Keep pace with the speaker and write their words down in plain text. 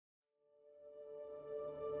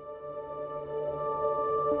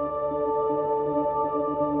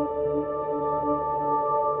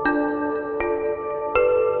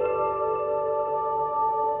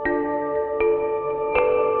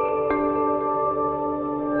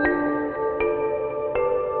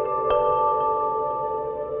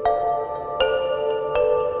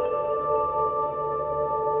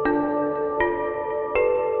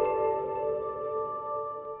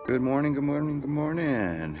morning, good morning, good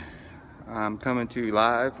morning. I'm coming to you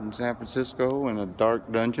live from San Francisco in a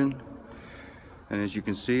dark dungeon. And as you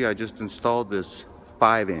can see, I just installed this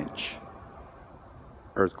 5-inch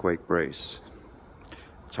earthquake brace.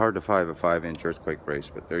 It's hard to find a 5-inch earthquake brace,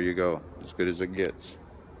 but there you go, as good as it gets.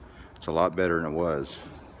 It's a lot better than it was.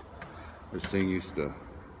 This thing used to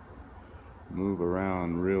move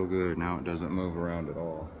around real good. Now it doesn't move around at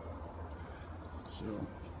all. So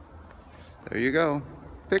there you go.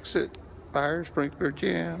 Fix it. Fire sprinkler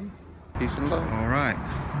jam. Peace and love. All right.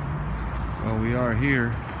 Well, we are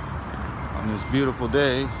here on this beautiful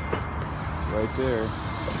day. Right there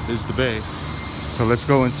is the bay. So let's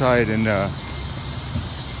go inside and I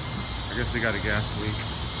guess they got a gas leak.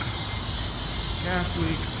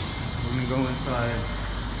 We're gonna go inside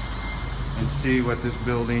and see what this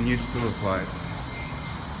building used to look like.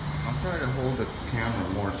 I'll try to hold the camera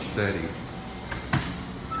more steady.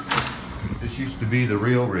 This used to be the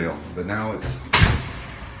real, but now it's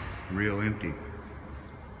real empty.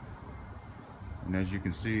 And as you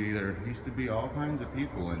can see, there used to be all kinds of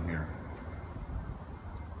people in here.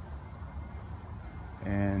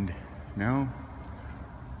 And now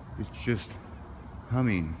it's just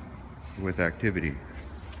humming with activity.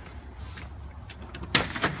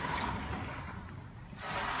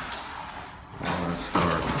 Oh, that's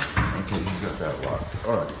dark. Okay, you got that locked.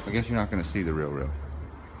 All right, I guess you're not going to see the real.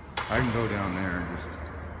 I can go down there and just...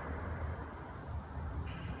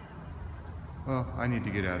 Well, I need to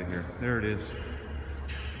get out of here. There it is.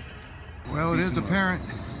 Well, it is apparent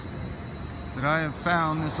that I have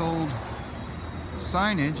found this old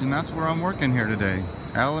signage, and that's where I'm working here today.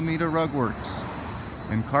 Alameda Rug Works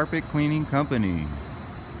and Carpet Cleaning Company.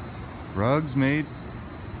 Rugs made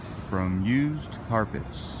from used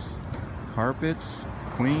carpets. Carpets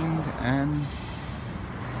cleaned and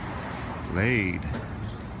laid.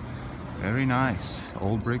 Very nice.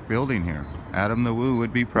 Old brick building here. Adam the Woo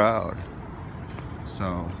would be proud.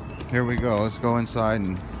 So here we go. Let's go inside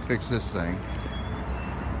and fix this thing.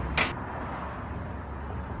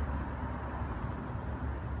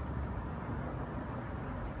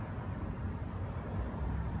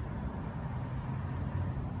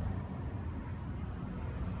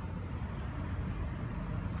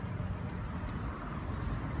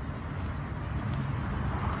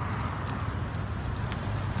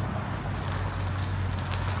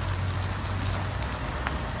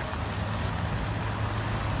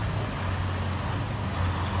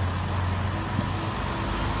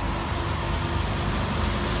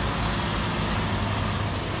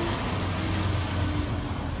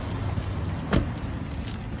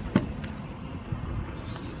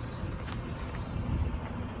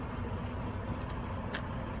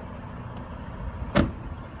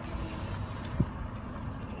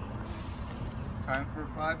 Time for a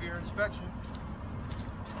 5-year inspection.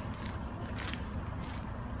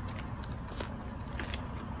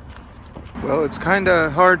 Well, it's kind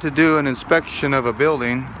of hard to do an inspection of a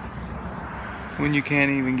building when you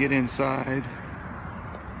can't even get inside.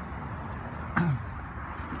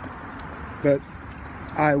 But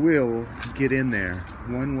I will get in there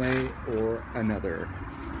one way or another.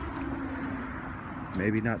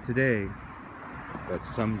 Maybe not today, but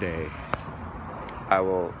someday I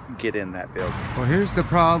will get in that building. Well, here's the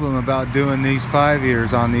problem about doing these 5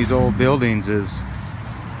 years on these old buildings is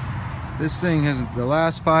this thing has, the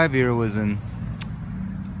last 5-year was in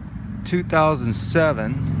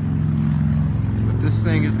 2007, but this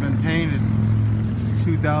thing has been painted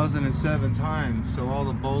 2007 times, so all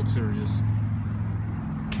the bolts are just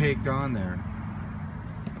caked on there.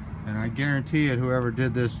 And I guarantee it, whoever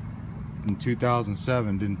did this in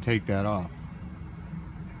 2007 didn't take that off.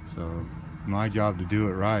 So my job to do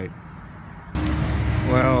it right.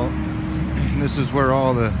 Well, this is where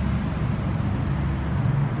all the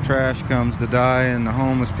trash comes to die and the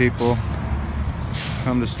homeless people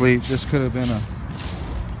come to sleep. This could have been a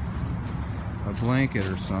blanket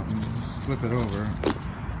or something. Just flip it over.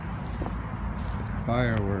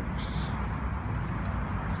 Fireworks.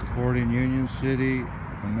 Supporting Union City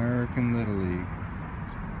American Little League.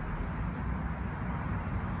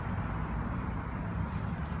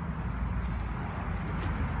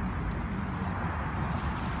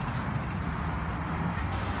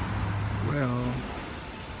 Well,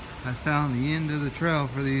 I found the end of the trail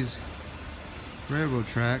for these railroad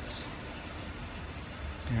tracks,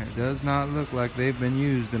 and it does not look like they've been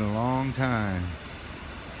used in a long time.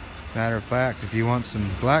 Matter of fact, if you want some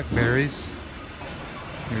blackberries,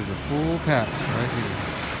 here's a full patch right here.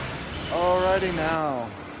 Alrighty now,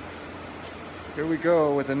 here we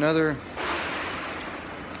go with another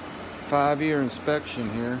 5-year inspection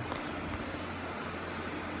here.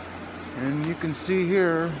 And you can see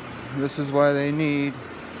here this is why they need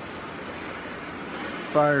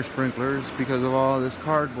fire sprinklers, because of all this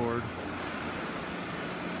cardboard.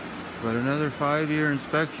 But another 5-year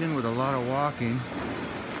inspection with a lot of walking.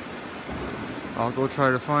 I'll go try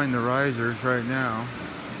to find the risers right now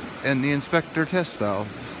and the inspector test valves.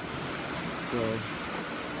 So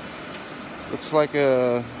looks like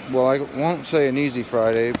a, well, I won't say an easy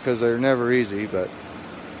Friday because they're never easy, but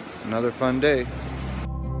another fun day.